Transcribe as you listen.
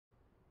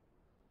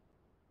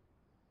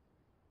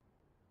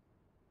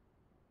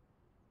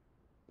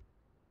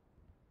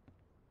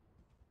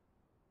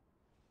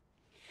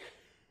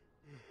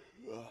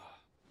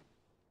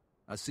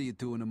I'll see you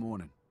 2 in the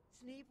morning.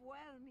 Sleep well,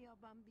 mio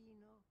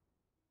bambino.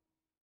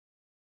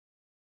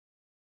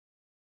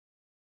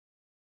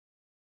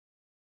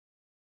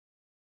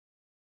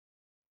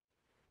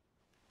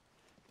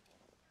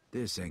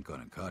 This ain't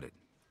gonna cut it.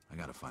 I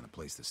gotta find a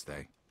place to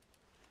stay.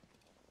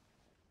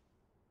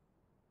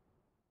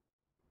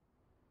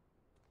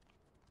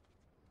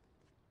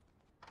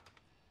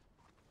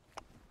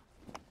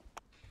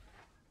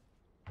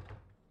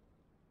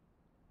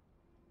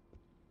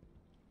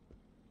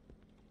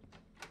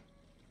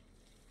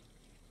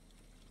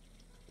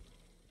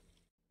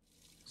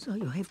 So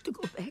you have to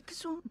go back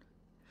soon?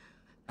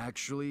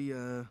 Actually,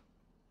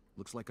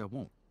 looks like I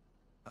won't.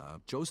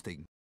 Joe's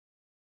taking...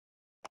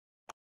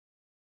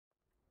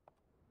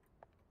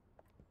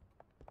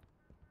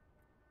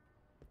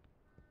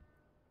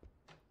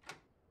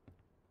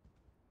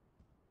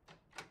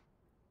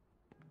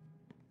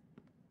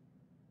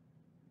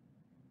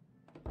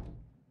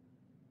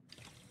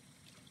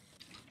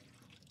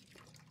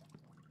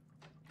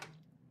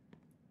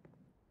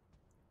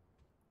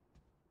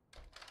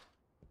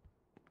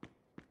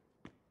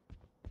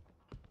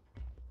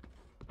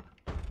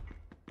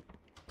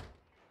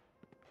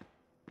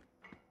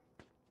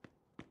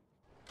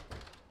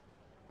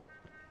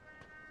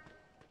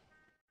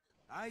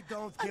 I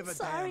don't give a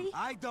sorry. damn.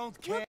 I don't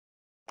care.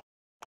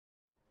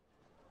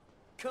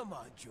 Come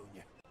on,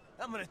 Junior.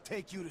 I'm gonna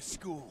take you to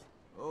school.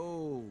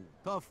 Oh,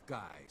 tough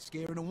guy.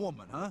 Scaring a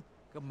woman, huh?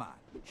 Come on,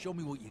 show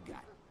me what you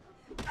got.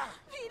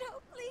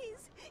 Vito,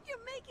 please!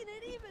 You're making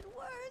it even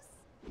worse!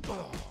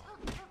 Oh.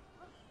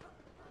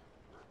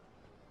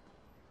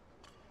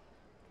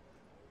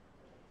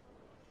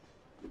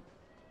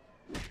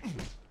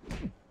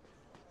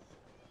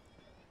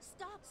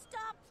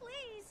 Stop,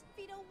 please!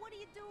 Vito, what are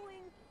you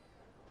doing?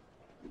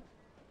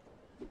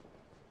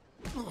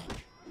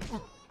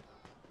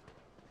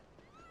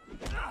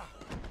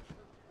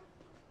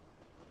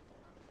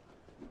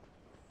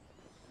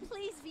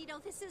 Please, Vito,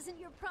 this isn't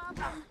your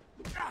problem.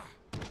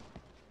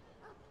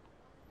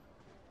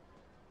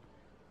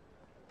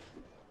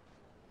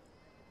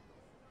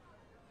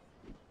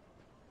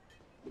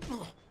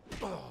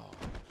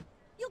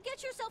 You'll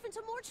get yourself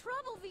into more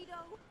trouble,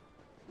 Vito.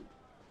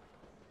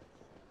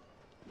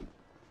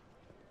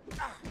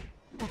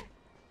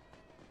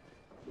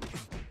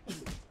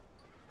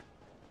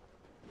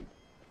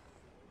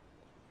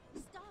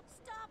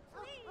 Stop,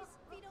 please!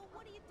 Vito,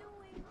 what are you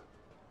doing?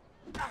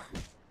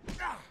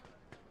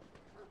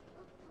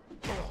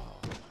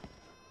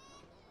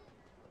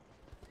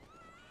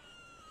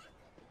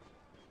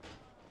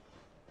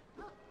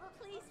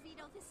 Please,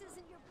 Vito, this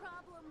isn't your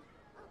problem.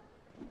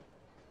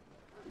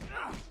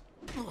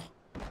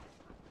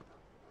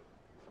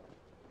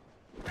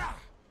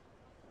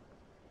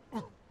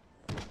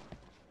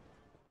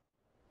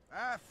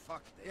 Ah,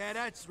 fuck this. Yeah,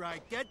 that's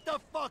right. Get the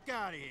fuck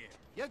out of here.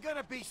 You're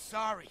gonna be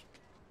sorry.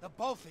 The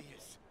both of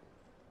yous.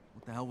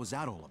 What the hell was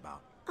that all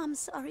about? I'm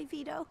sorry,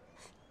 Vito.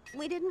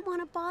 We didn't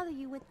want to bother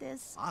you with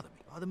this. Bother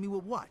me? Bother me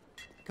with what?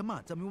 Come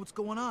on, tell me what's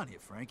going on here,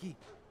 Frankie.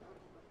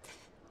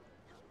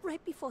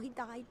 Right before he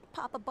died,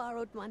 Papa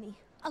borrowed money.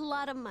 A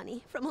lot of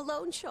money from a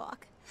loan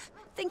shark,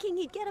 thinking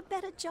he'd get a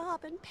better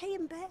job and pay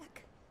him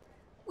back.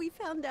 We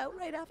found out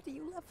right after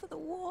you left for the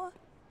war.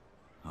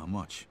 How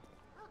much?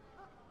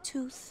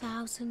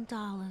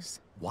 $2,000.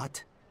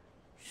 What?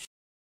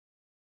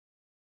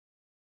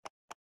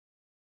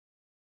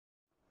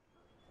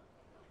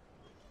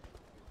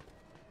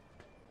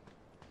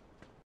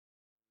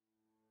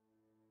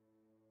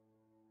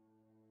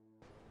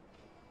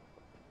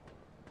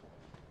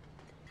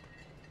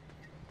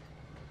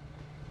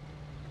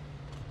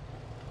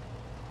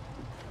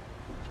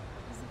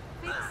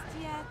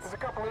 Fixed yet? There's a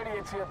couple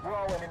idiots here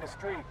brawling in the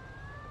street.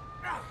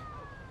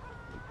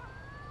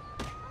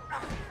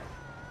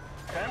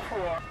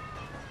 10-4.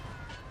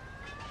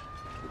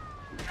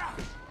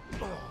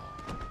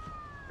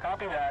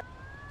 Copy that.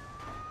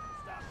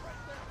 Stop right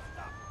there.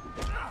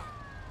 Stop.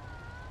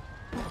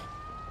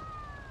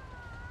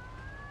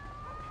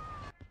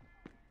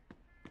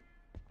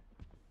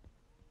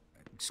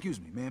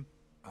 Excuse me, ma'am.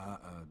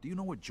 Do you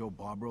know where Joe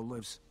Barbaro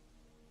lives?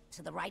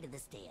 To the right of the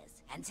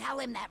stairs, and tell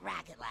him that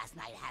racket last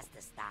night has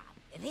to stop.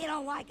 If he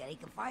don't like it, he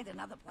can find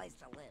another place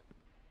to live.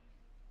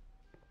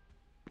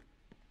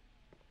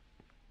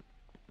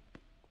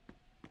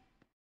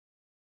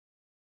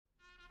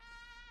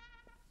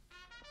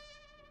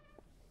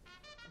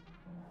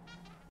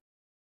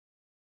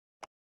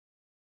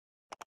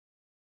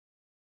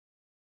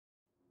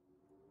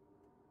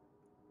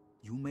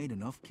 You made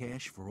enough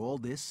cash for all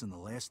this in the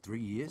last 3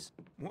 years?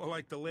 More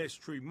like the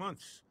last 3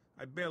 months.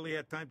 I barely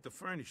had time to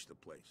furnish the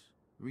place.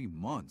 3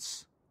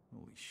 months?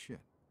 Holy shit.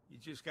 You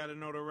just gotta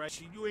know the right.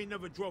 See, you ain't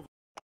never drove.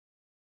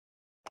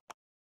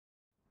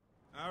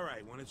 All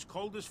right, when it's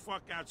cold as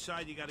fuck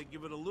outside, you gotta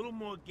give it a little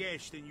more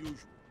gas than usual.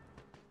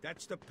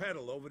 That's the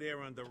pedal over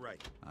there on the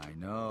right. I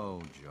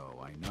know,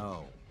 Joe, I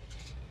know.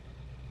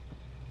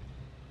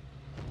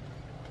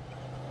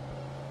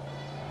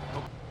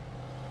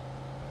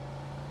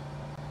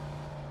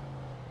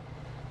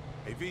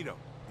 Hey, Vito,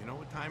 you know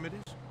what time it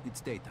is?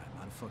 It's daytime.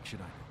 How the fuck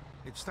should I know?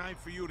 It's time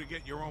for you to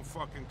get your own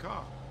fucking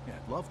car. Yeah,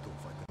 I'd love to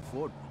if I could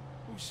afford one.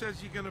 Who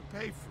says you're gonna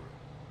pay for it?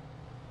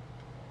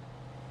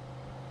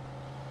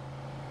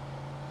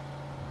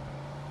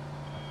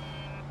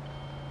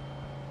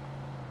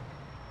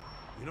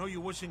 You know,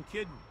 you wasn't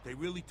kidding. They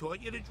really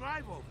taught you to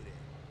drive over there.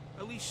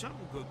 At least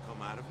something good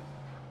come out of it.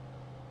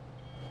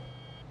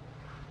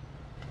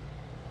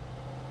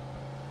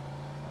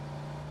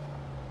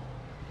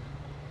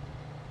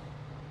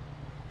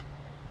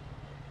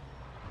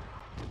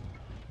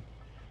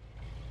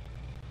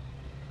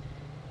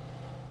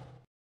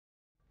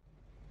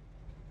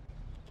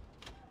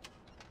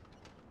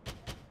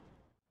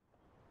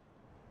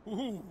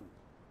 Ooh,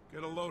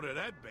 get a load of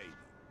that, baby.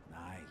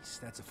 Nice.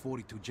 That's a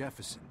 42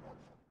 Jefferson.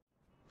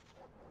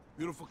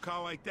 Beautiful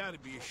car like that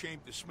would be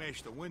ashamed to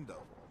smash the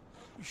window.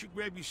 You should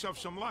grab yourself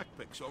some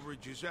lockpicks over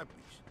at Giuseppe's.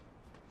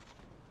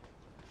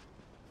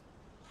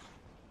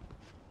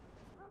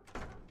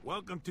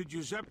 Welcome to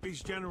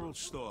Giuseppe's General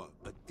Store,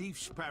 a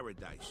thief's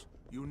paradise.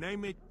 You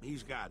name it,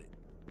 he's got it.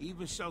 He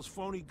even sells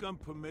phony gun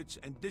permits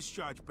and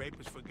discharge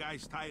papers for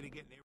guys tired of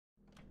getting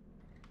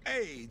their...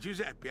 Hey,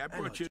 Giuseppe, I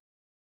brought you...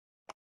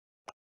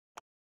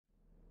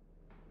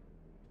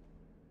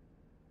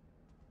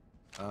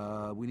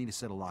 We need a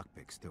set of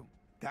lockpicks, too.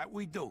 That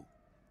we do.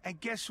 And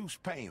guess who's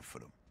paying for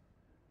them?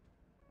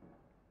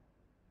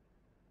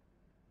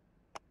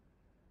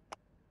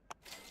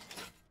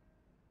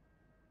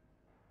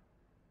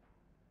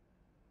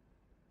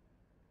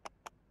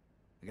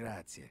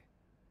 Grazie.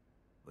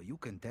 Well, you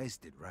can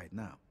test it right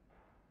now.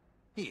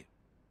 Here,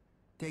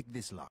 take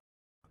this lock.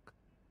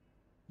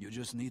 You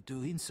just need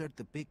to insert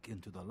the pick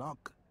into the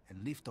lock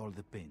and lift all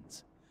the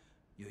pins.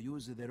 You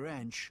use the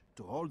wrench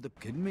to hold the...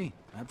 Kidding me?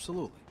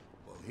 Absolutely.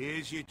 Well,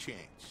 here's your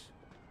chance.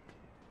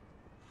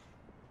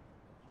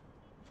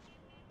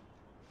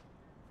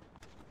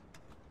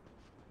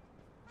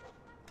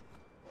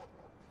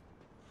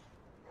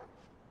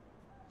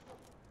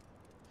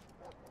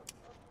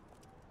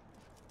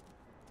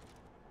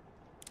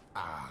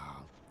 Ah,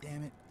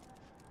 damn it.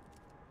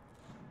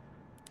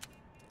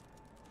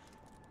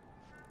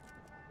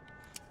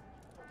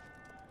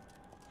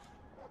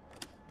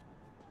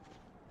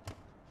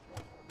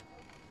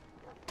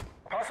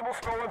 Possible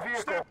stolen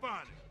vehicle. Step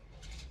on it!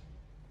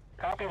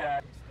 Copy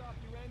that.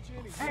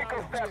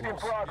 Vehicle theft in Yeah,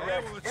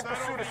 progress. well, it's In not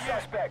pursuit over of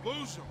yet. suspect.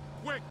 Lose him,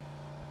 quick!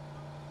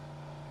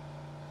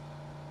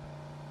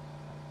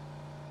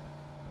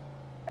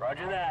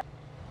 Roger that.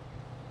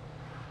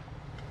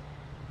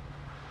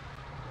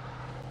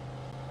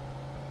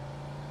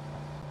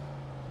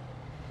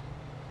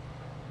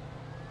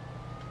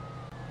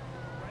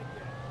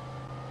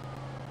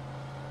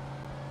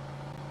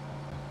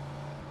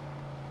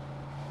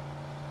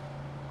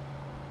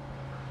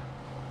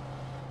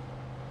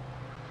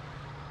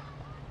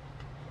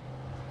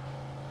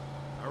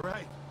 All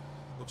right.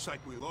 Looks like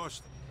we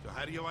lost him. So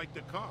how do you like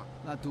the car?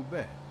 Not too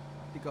bad.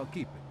 I think I'll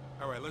keep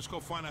it. All right, let's go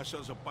find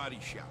ourselves a body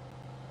shop.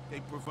 They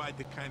provide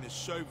the kind of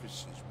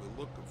services we're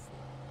looking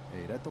for.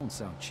 Hey, that don't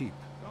sound cheap.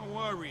 Don't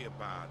worry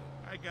about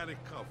it. I got it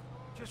covered.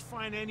 Just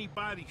find any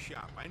body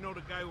shop. I know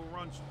the guy who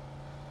runs it.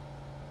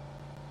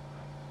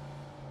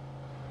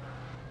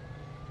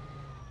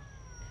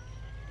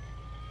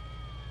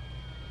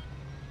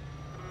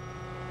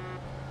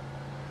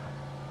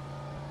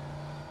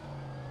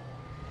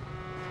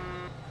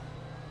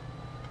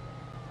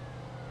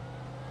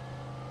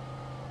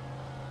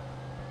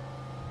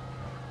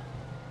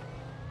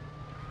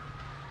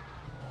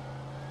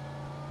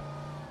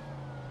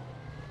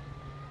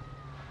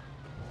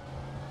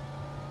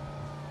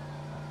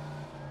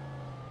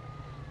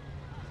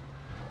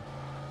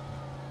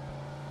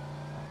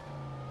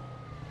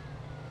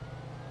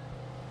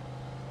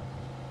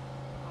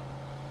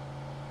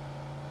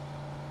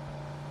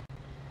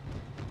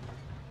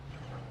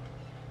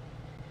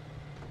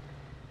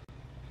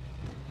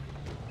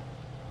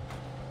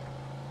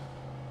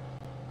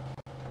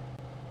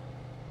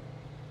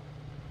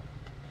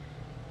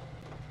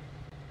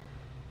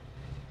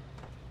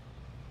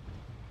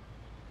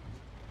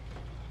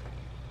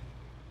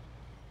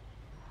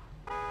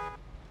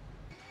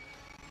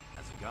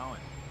 How's it going?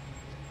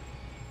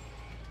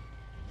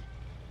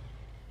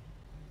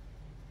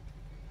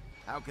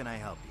 How can I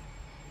help you?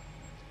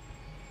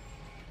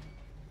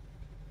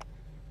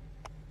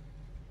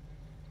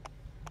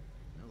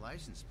 No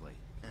license plate.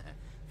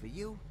 For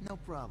you, no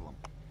problem.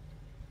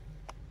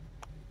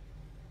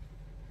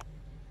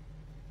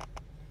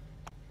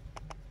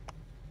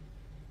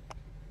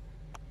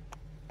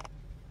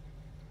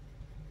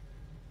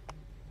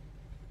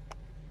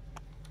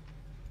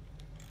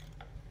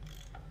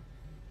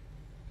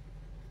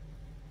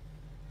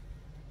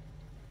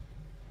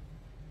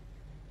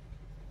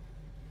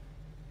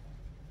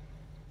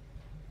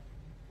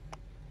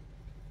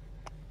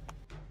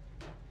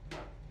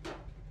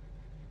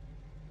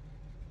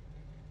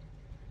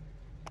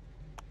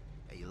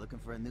 You looking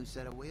for a new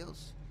set of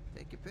wheels?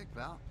 Take your pick,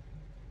 pal.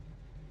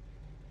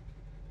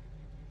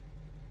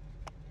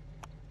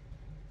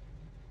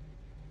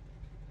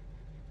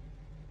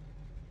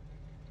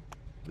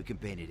 We can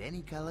paint it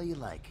any color you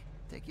like.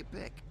 Take your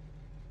pick.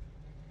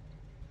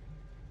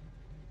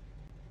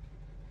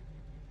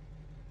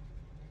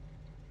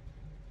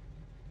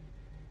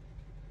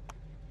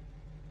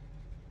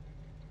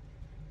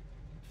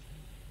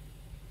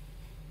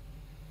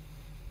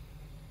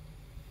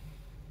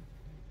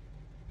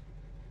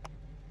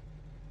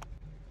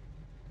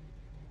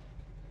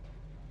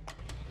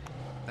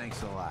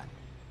 Thanks a lot.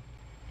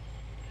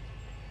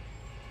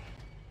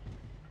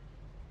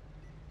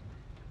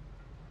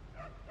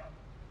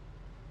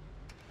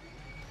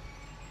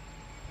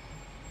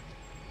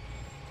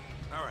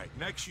 All right,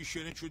 next you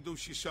should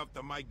introduce yourself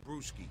to Mike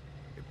Brewski.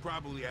 He'll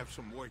probably have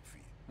some work for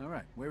you. All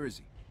right, where is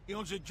he? He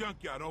owns a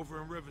junkyard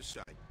over in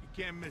Riverside. You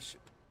can't miss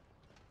it.